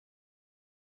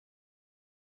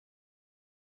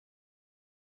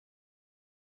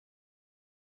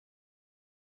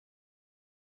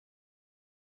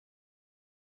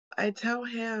I tell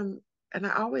him, and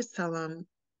I always tell him,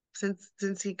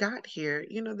 since he got here,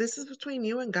 this is between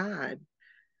you and God.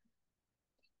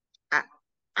 I,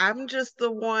 I'm just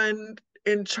the one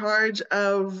in charge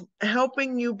of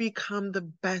helping you become the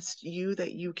best you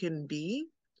that you can be.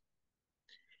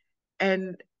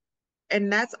 And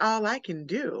and that's all I can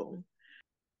do.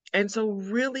 And so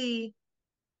really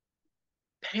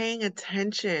paying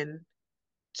attention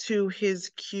to his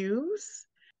cues.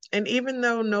 And even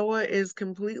though Noah is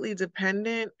completely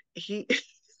dependent, he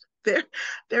there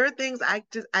there are things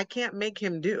I can't make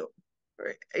him do,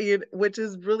 right? Which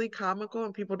is really comical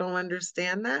and people don't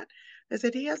understand that. I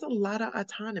said he has a lot of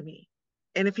autonomy.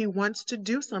 And if he wants to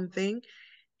do something,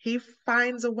 he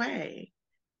finds a way.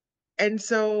 And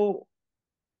so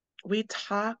we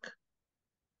talk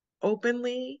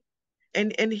openly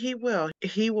and he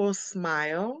will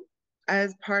smile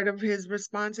as part of his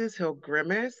responses. He'll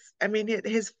grimace. I mean,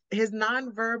 his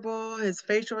nonverbal, his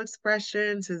facial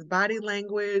expressions, his body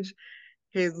language,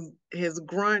 his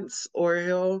grunts,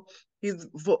 or he's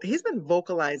been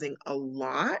vocalizing a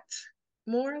lot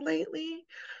more lately,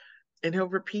 and he'll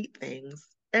repeat things.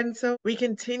 And so we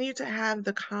continue to have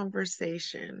the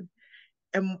conversation.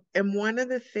 And one of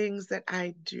the things that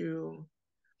I do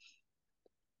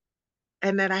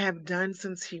and that I have done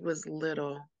since he was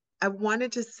little, I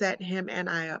wanted to set him and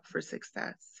I up for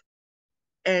success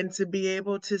and to be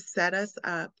able to set us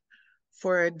up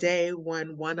for a day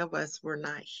when one of us were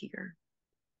not here.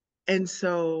 And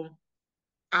so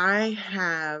I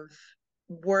have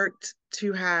worked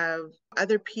to have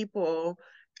other people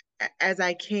as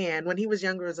I can. When he was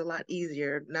younger, it was a lot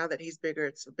easier. Now that he's bigger,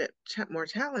 it's a bit more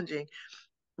challenging.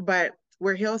 But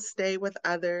where he'll stay with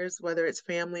others, whether it's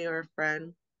family or a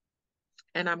friend,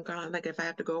 and I'm gone, like if I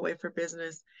have to go away for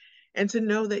business, and to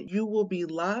know that you will be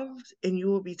loved and you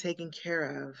will be taken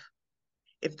care of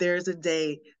if there's a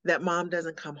day that mom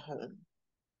doesn't come home.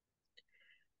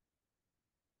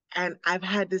 And I've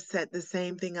had to set the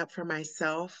same thing up for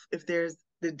myself if there's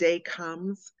the day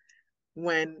comes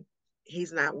when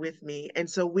he's not with me. And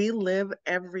so we live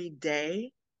every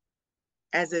day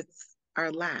as it's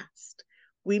our last.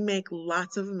 We make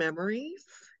lots of memories.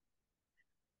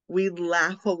 We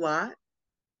laugh a lot.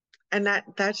 And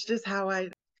that's just how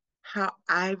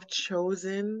I've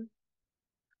chosen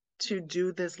to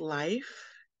do this life.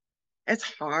 It's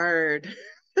hard.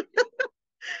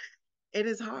 It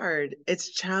is hard. It's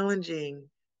challenging.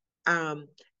 Um,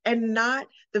 and not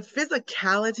the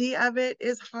physicality of it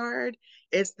is hard.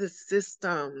 It's the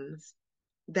systems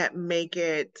that make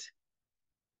it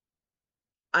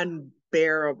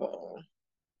unbearable.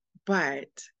 But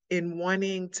in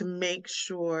wanting to make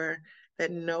sure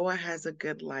that Noah has a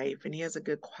good life and he has a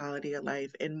good quality of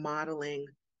life, and modeling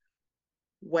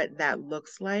what that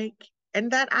looks like,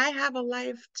 and that I have a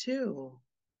life too.